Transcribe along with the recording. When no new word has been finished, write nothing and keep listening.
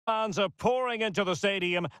Fans are pouring into the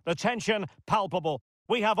stadium, the tension palpable.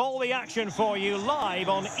 We have all the action for you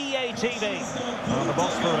live on EA TV. The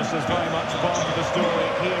Bosphorus is very much part of the story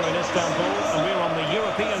here in Istanbul, and we're on the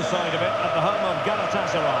European side of it at the home of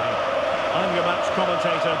Galatasaray. I'm your match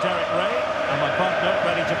commentator, Derek Ray, and my partner,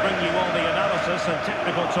 ready to bring you all the analysis and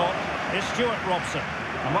technical talk, is Stuart Robson.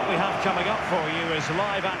 And what we have coming up for you is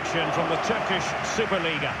live action from the Turkish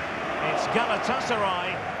Superliga. It's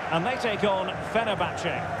Galatasaray, and they take on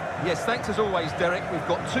Fenerbahçe. Yes, thanks as always, Derek. We've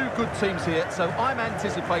got two good teams here, so I'm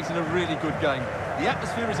anticipating a really good game. The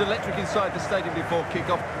atmosphere is electric inside the stadium before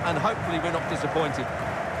kick-off, and hopefully we're not disappointed.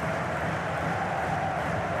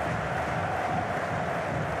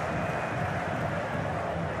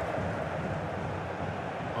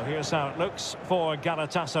 Well, here's how it looks for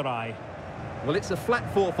Galatasaray. Well, it's a flat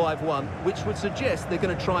 4-5-1, which would suggest they're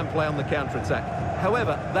going to try and play on the counter-attack.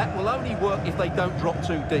 However, that will only work if they don't drop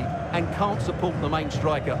too deep and can't support the main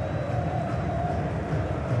striker.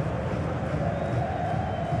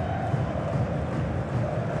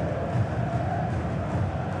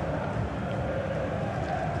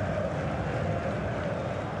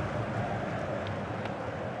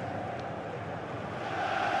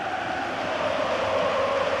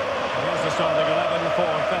 Here's the starting 11 for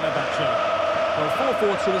Fenerbahçe. Well,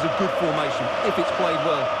 4-4-2 is a good formation if it's played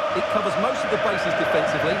well. It covers most of the bases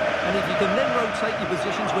defensively, and if you can then rotate your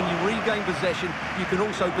positions when you regain possession, you can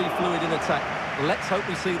also be fluid in attack. Let's hope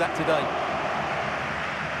we see that today.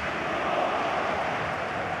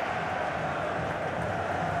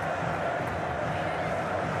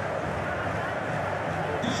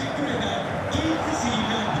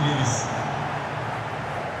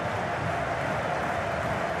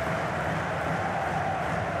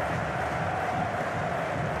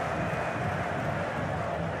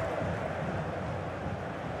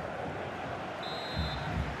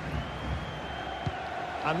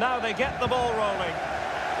 And now they get the ball rolling.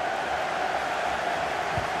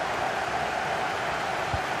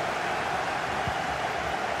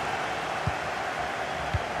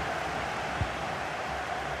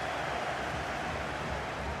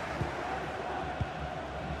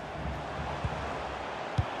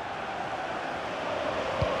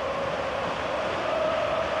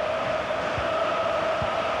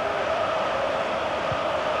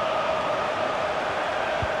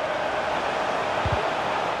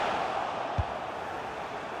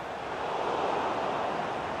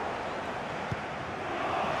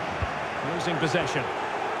 Losing possession.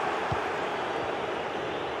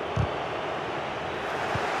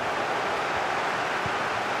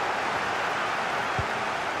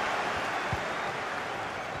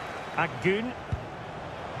 Akgün.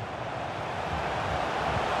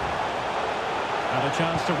 And a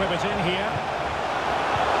chance to whip it in here.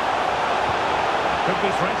 Could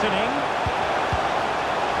be threatening.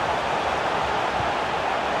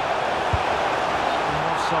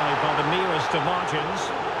 Offside by the merest of margins.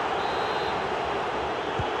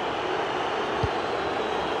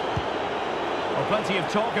 Plenty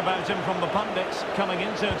of talk about him from the pundits coming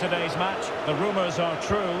into today's match. The rumours are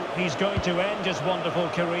true. He's going to end his wonderful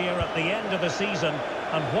career at the end of the season.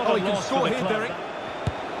 And what a loss for the club. Derek.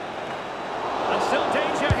 And still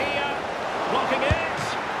danger here. Blocking it.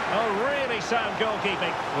 Oh, really sound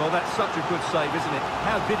goalkeeping. Well, that's such a good save, isn't it?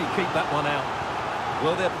 How did he keep that one out?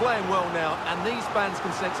 Well, they're playing well now, and these fans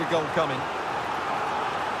can sense a goal coming.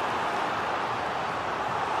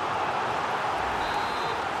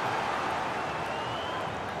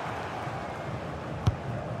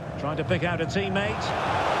 Trying to pick out a teammate.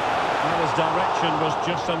 Well, his direction was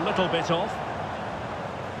just a little bit off.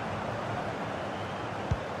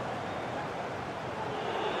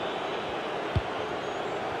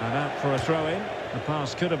 And out for a throw-in. The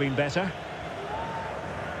pass could have been better.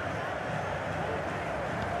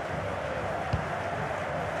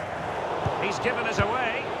 He's given us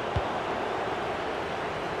away.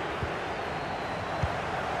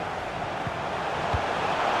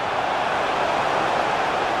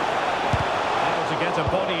 Get a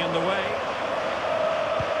body in the way.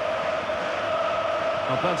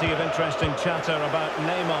 Well, plenty of interesting chatter about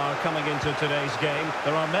Neymar coming into today's game.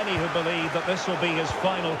 There are many who believe that this will be his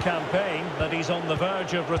final campaign, that he's on the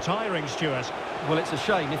verge of retiring, Stuart. Well, it's a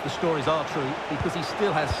shame if the stories are true, because he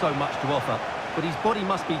still has so much to offer. But his body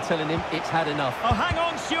must be telling him it's had enough. Oh, hang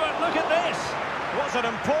on, Stuart, look at this! What's an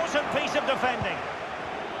important piece of defending.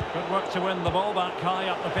 Good work to win the ball back high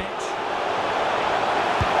up the pitch.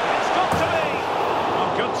 It's got to be!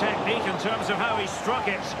 Good technique in terms of how he struck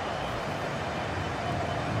it.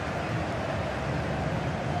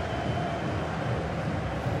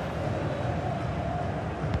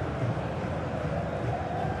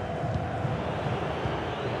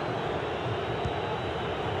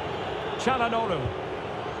 Çalhanoğlu.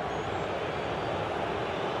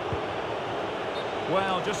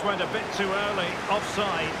 Well, just went a bit too early,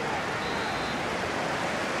 offside.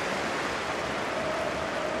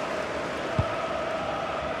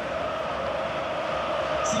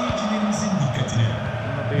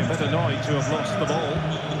 I'd be a bit annoyed to have lost the ball.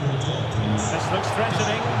 This looks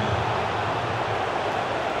threatening.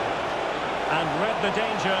 And read the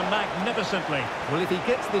danger magnificently. Well, if he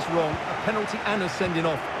gets this wrong, a penalty and a sending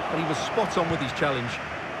off, but he was spot on with his challenge.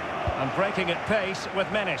 And breaking at pace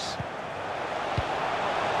with menace.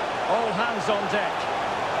 All hands on deck.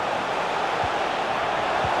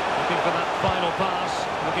 Looking for that final pass,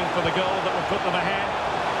 looking for the goal that will put them ahead.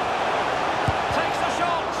 Takes the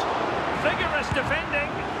shot! Vigorous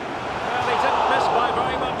defending. Well, he didn't miss by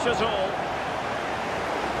very much at all.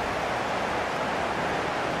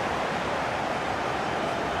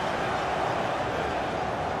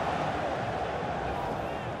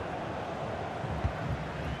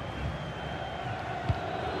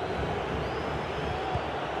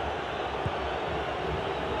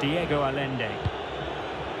 Diego Allende.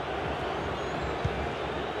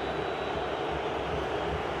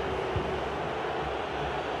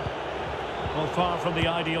 Well, far from the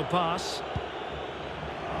ideal pass.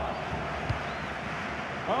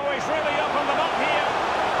 Oh, he's really up on the mark here.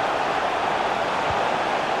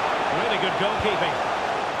 Really good goalkeeping.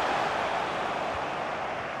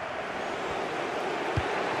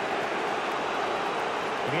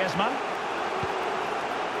 Griezmann.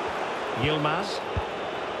 Yilmaz.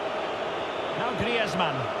 Now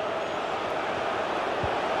Griezmann.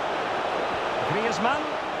 Griezmann.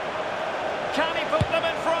 Can he put them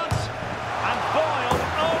in front? And foiled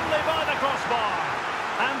only by the crossbar.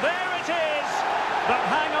 And there it is. But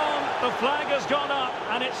hang on, the flag has gone up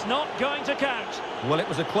and it's not going to count. Well, it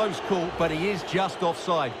was a close call, but he is just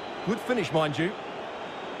offside. Good finish, mind you.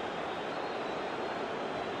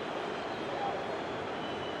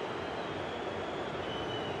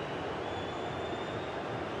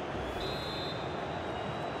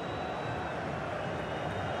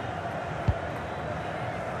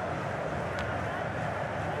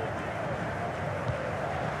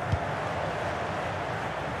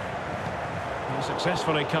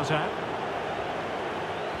 Successfully cut out.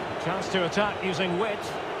 Chance to attack using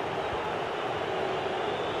width.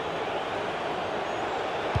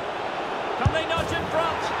 Can they nudge in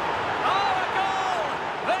front? Oh, a goal!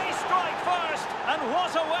 They strike first, and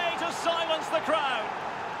what a way to silence the crowd.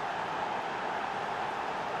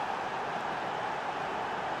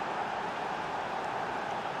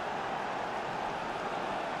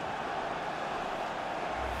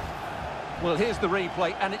 Well, here's the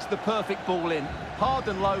replay, and it's the perfect ball in. Hard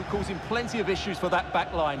and low, causing plenty of issues for that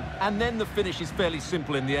back line. And then the finish is fairly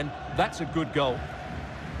simple in the end. That's a good goal.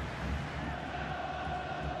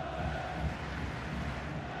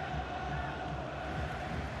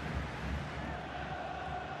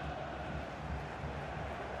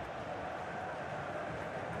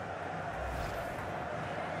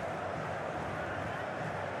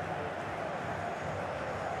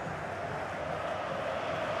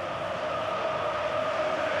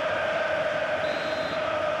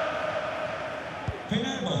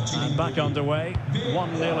 And back underway,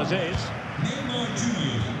 1-0 it is.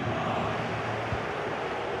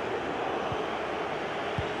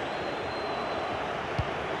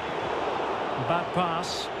 Bad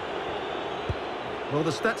pass. Well,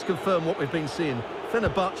 the stats confirm what we've been seeing.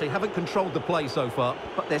 Fenerbahçe haven't controlled the play so far,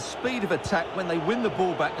 but their speed of attack when they win the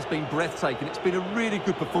ball back has been breathtaking. It's been a really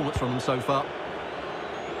good performance from them so far.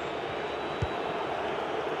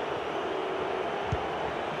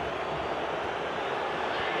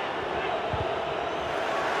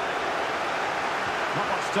 Not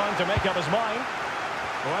much time to make up his mind.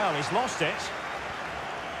 Well, he's lost it.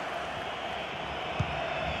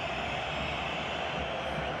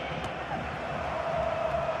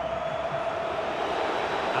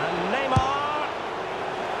 And Neymar.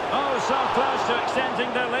 Oh, so close to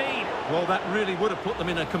extending their lead. Well, that really would have put them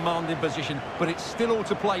in a commanding position, but it's still all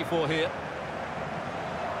to play for here.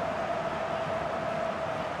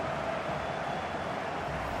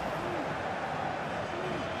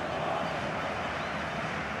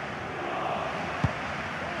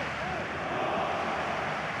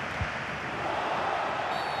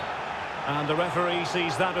 And the referee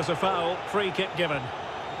sees that as a foul. Free kick given.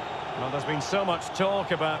 Well, there's been so much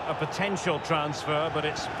talk about a potential transfer, but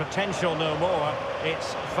it's potential no more.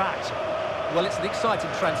 It's fact. Well, it's an exciting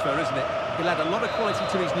transfer, isn't it? He'll add a lot of quality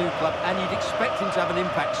to his new club, and you'd expect him to have an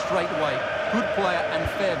impact straight away. Good player and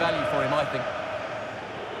fair value for him, I think.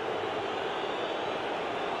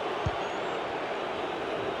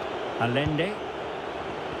 Allende.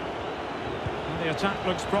 The attack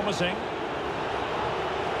looks promising.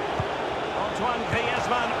 Antoine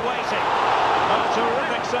Griezmann waiting. A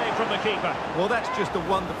terrific save from the keeper. Well, that's just a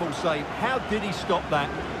wonderful save. How did he stop that?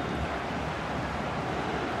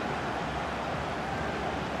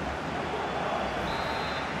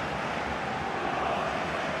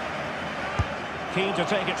 Keen to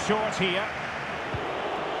take it short here.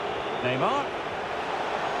 Neymar.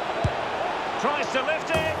 Tries to lift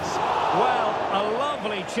it. Well, a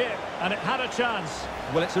lovely chip, and it had a chance.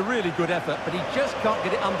 Well, it's a really good effort, but he just can't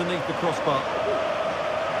get it underneath the crossbar.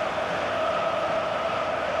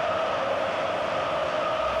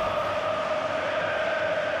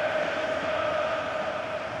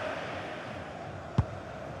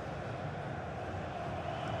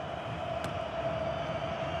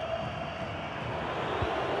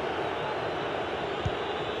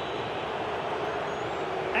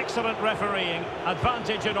 Excellent refereeing,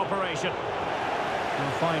 advantage in operation.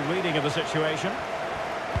 A fine reading of the situation.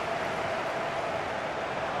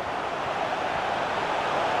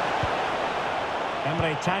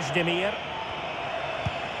 Emre Tajdemir.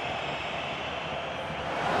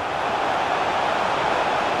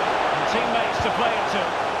 And teammates to play it to.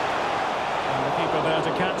 And the keeper there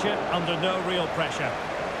to catch it under no real pressure.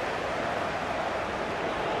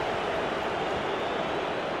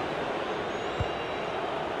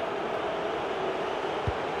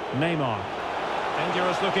 Neymar.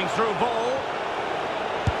 Dangerous looking through ball.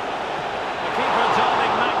 The keeper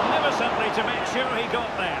diving magnificently to make sure he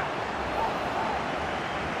got there.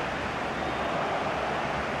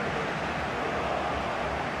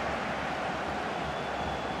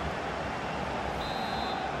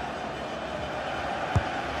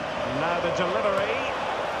 And now the delivery.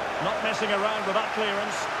 Not messing around with that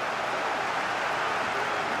clearance.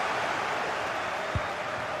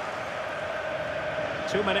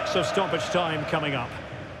 2 minutes of stoppage time coming up.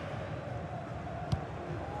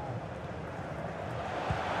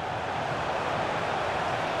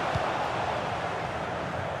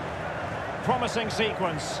 Promising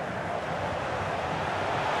sequence.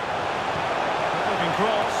 Looking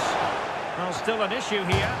cross. Well, still an issue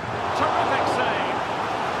here. Terrific save.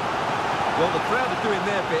 Well, the crowd are doing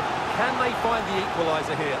their bit. Can they find the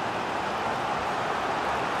equaliser here?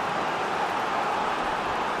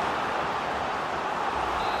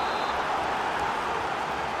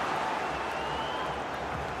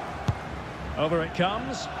 Over it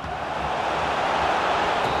comes.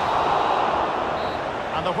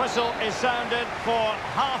 And the whistle is sounded for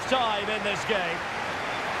half-time in this game.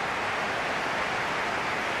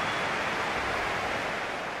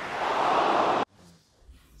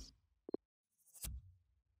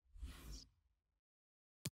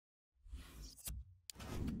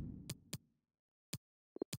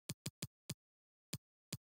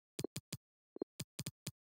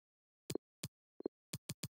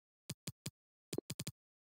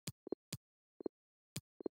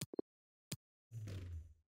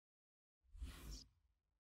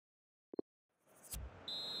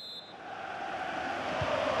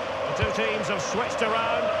 The two teams have switched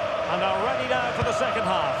around and are ready now for the second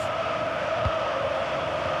half.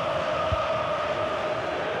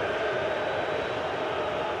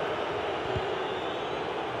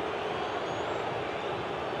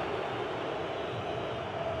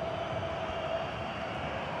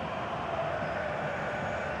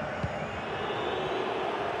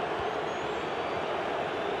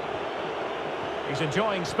 He's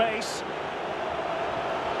enjoying space.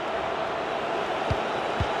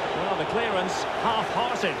 The clearance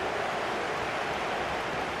half-hearted.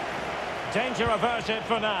 Danger averted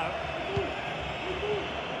for now.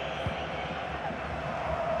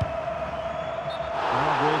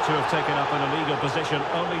 Well, ruled to have taken up an illegal position,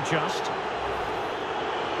 only just.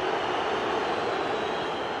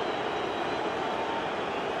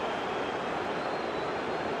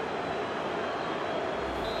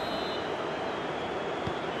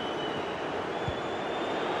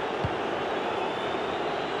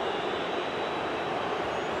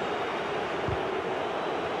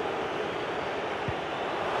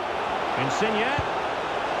 Insigne.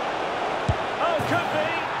 Oh, could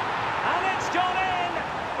be. And it's gone in.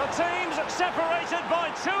 The team's separated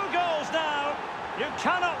by 2 goals now. You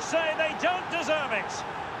cannot say they don't deserve it.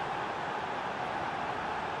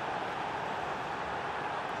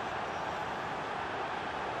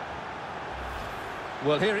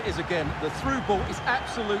 Well, here it is again. The through ball is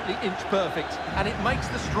absolutely inch perfect, and it makes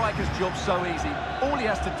the striker's job so easy. All he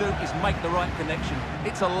has to do is make the right connection.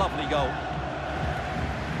 It's a lovely goal.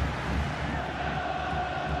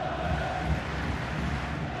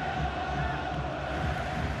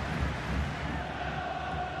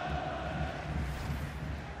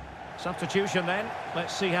 Substitution then.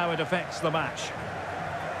 Let's see how it affects the match.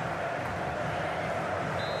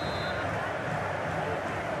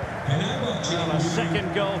 Well, a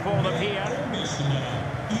second goal for them here.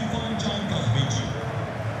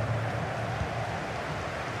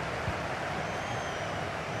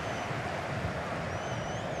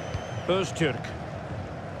 Öztürk.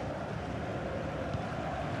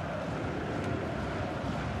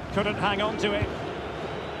 Couldn't hang on to it.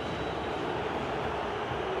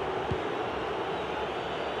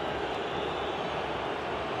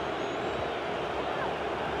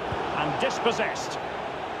 And dispossessed.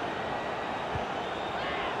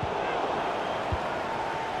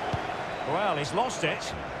 Well, he's lost it.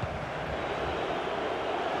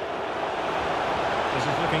 This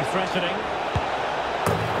is looking threatening.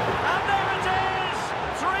 And there it is!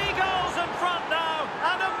 3 goals in front now.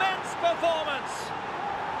 An immense performance.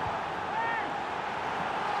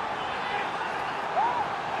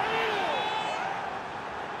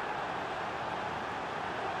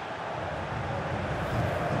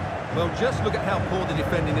 Well, just look at how poor the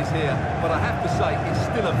defending is here. But I have to say, it's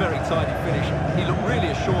still a very tidy finish. He looked really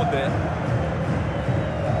assured there.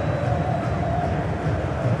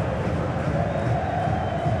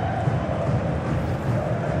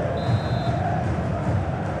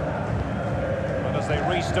 And as they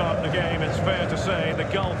restart the game, it's fair to say the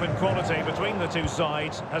gulf in quality between the two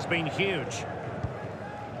sides has been huge.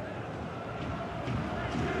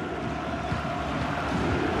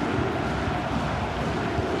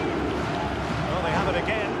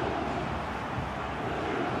 Again.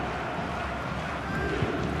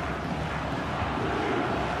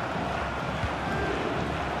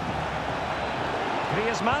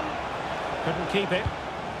 Griezmann couldn't keep it.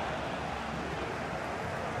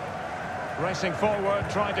 Racing forward,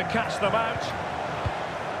 trying to catch them out.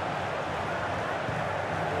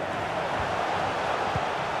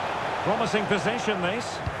 Promising possession,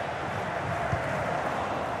 this.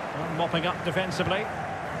 And mopping up defensively.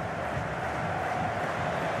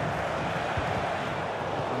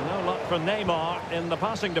 For Neymar in the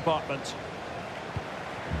passing department.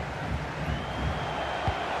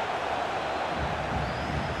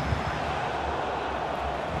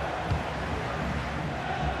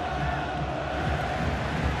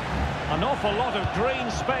 An awful lot of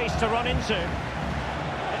green space to run into.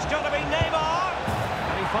 It's got to be Neymar.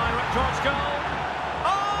 Can he fire it towards goal?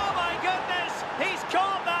 Oh my goodness! He's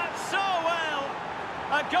caught that so well.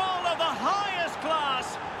 A goal of the highest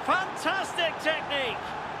class. Fantastic technique.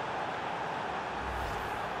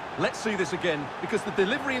 Let's see this again, because the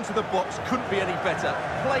delivery into the box couldn't be any better.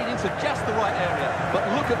 Played into just the right area. But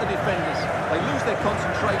look at the defenders. They lose their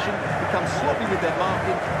concentration, become sloppy with their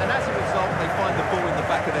marking, and as a result, they find the ball in the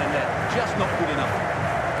back of their net. Just not good enough.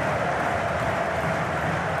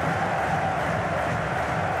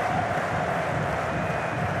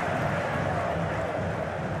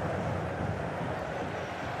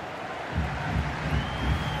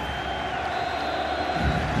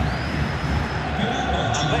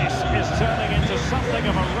 Turning into something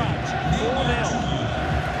of a rout. 4-0.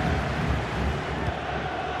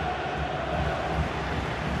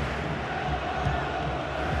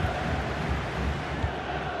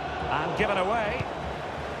 And given away.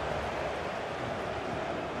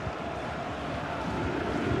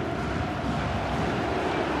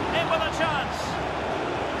 In with a chance.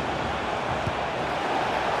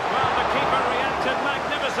 Well, the keeper reacted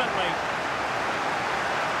magnificently.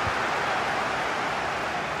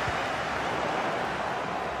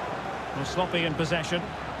 Sloppy in possession.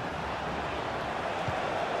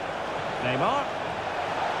 Neymar.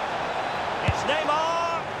 It's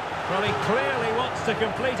Neymar! Well, he clearly wants to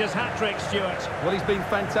complete his hat-trick, Stuart. Well, he's been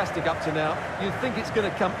fantastic up to now. You'd think it's going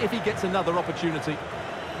to come if he gets another opportunity.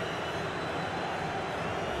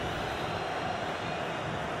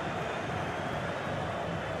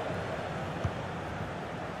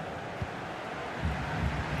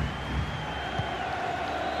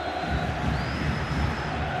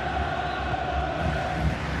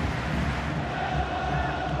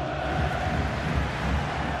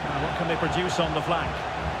 They produce on the flank.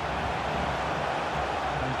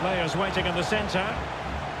 And players waiting in the centre.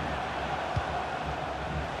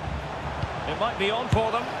 It might be on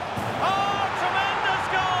for them. Oh, tremendous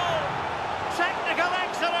goal! Technical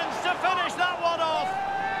excellence to finish that one off.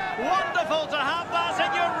 Wonderful to have that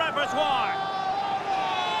in your repertoire.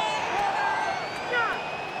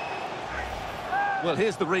 Well,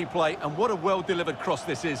 here's the replay, and what a well-delivered cross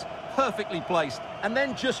this is. Perfectly placed. And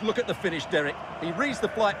then just look at the finish, Derek. He reads the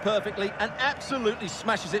flight perfectly and absolutely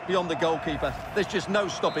smashes it beyond the goalkeeper. There's just no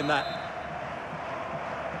stopping that.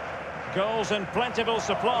 Goals in plentiful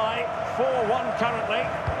supply. 4-1 currently.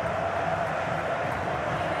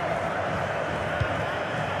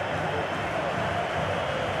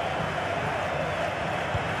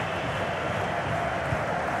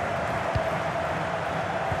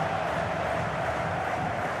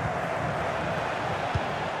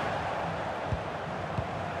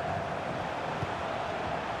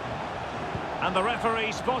 And the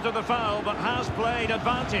referee spotted the foul, but has played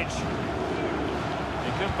advantage.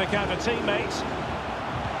 He could pick out a teammate.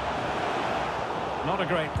 Not a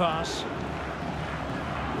great pass.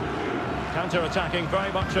 Counter-attacking,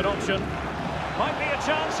 very much an option. Might be a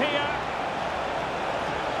chance here.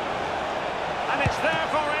 And it's there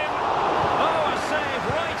for him. Oh, a save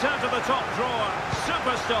right out of the top drawer.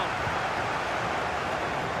 Super stop.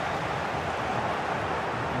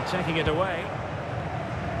 And taking it away.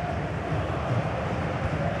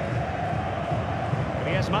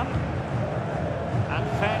 Griezmann. And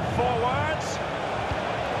fed forwards.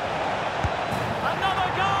 Another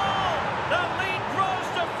goal! The lead grows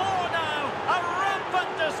to 4 now. A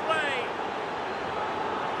rampant display.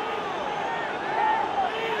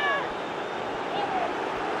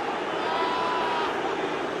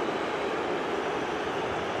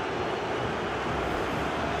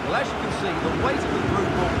 Well, as you can see, the weight of the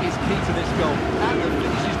through ball is key to this goal. And the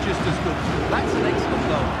finish is just as good. That's an excellent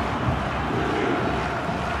goal.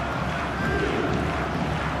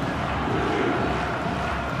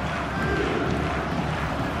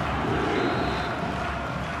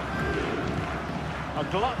 A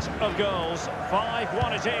glut of goals,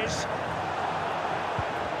 5-1 it is.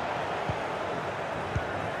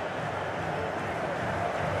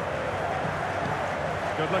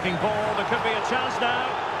 Good-looking ball, there could be a chance now.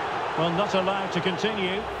 Well, not allowed to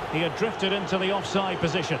continue. He had drifted into the offside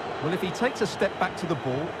position. Well, if he takes a step back to the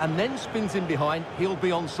ball and then spins in behind, he'll be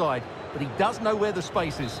onside. But he does know where the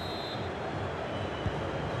space is.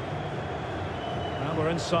 Now we're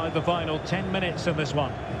inside the final 10 minutes in this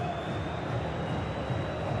one.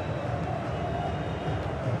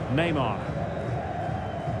 Neymar.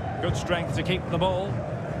 Good strength to keep the ball.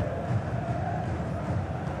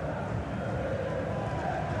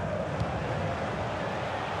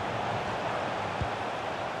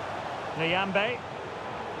 Nyambe.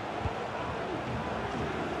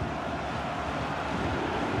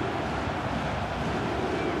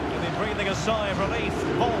 And they're breathing a sigh of relief.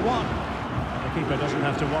 Ball one. And the keeper doesn't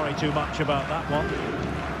have to worry too much about that one.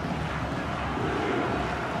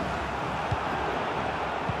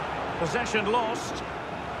 Possession lost.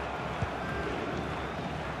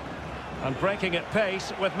 And breaking at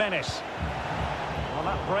pace with menace. Well,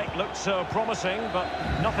 that break looked so promising, but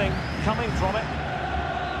nothing coming from it.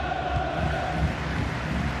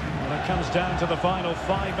 Well, it comes down to the final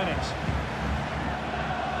 5 minutes.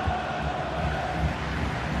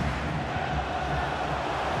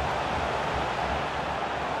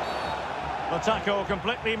 The tackle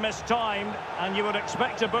completely mistimed, and you would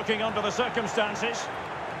expect a booking under the circumstances.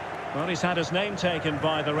 Well, he's had his name taken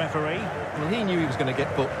by the referee. Well, he knew he was going to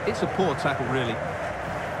get booked. It's a poor tackle, really.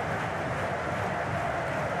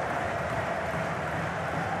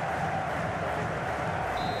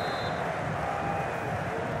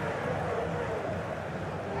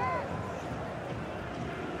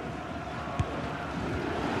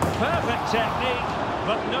 Perfect technique,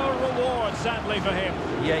 but no reward, sadly, for him.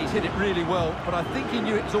 Yeah, he's hit it really well, but I think he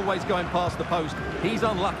knew it was always going past the post. He's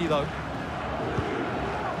unlucky, though.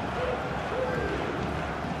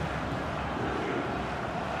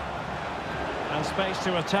 And space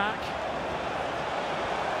to attack.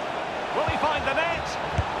 Will he find the net?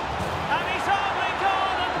 And he's only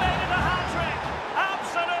gone and made it a hat-trick.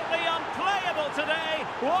 Absolutely unplayable today.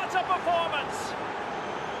 What a performance.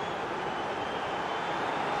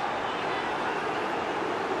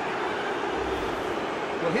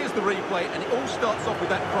 Well, here's the replay, and it all starts off with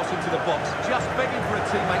that cross into the box, just begging for a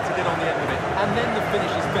teammate to get on the end of it. And then the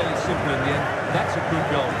finish is fairly simple in the end. That's a good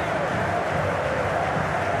goal.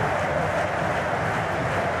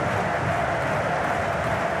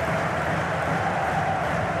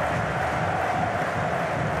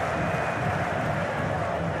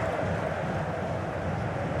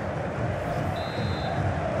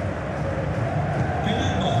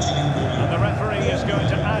 And the referee is going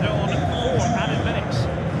to add on 4 added minutes.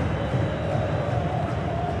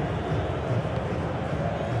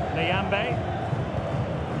 Nyambe.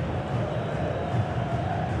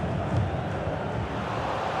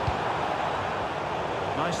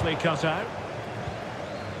 Nicely cut out.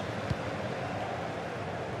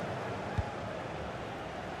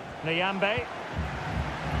 Nyambe.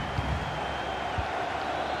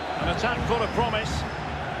 An attack full of promise.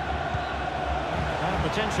 And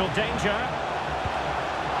potential danger.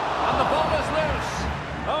 And the ball is loose.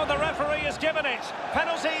 Oh, the referee has given it.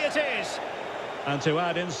 Penalty it is. And to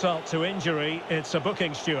add insult to injury, it's a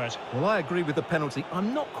booking, Stuart. Well, I agree with the penalty.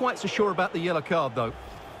 I'm not quite so sure about the yellow card, though.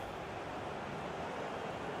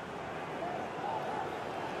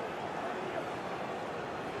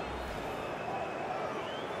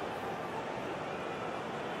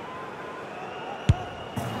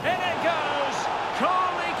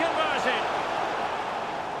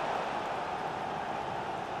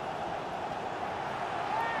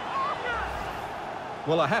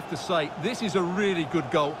 Well, I have to say, this is a really good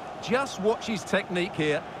goal. Just watch his technique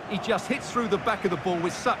here. He just hits through the back of the ball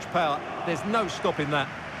with such power. There's no stopping that.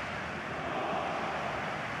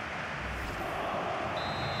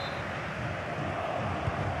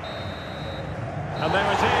 And there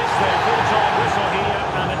it is, the full-time whistle here,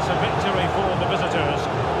 and it's a victory for the visitors.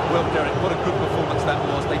 Well, Derek, what a good performance that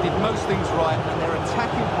was. They did most things right, and their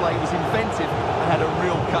attacking play was inventive and had a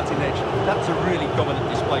real cutting edge. That was a really dominant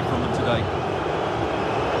display from them today.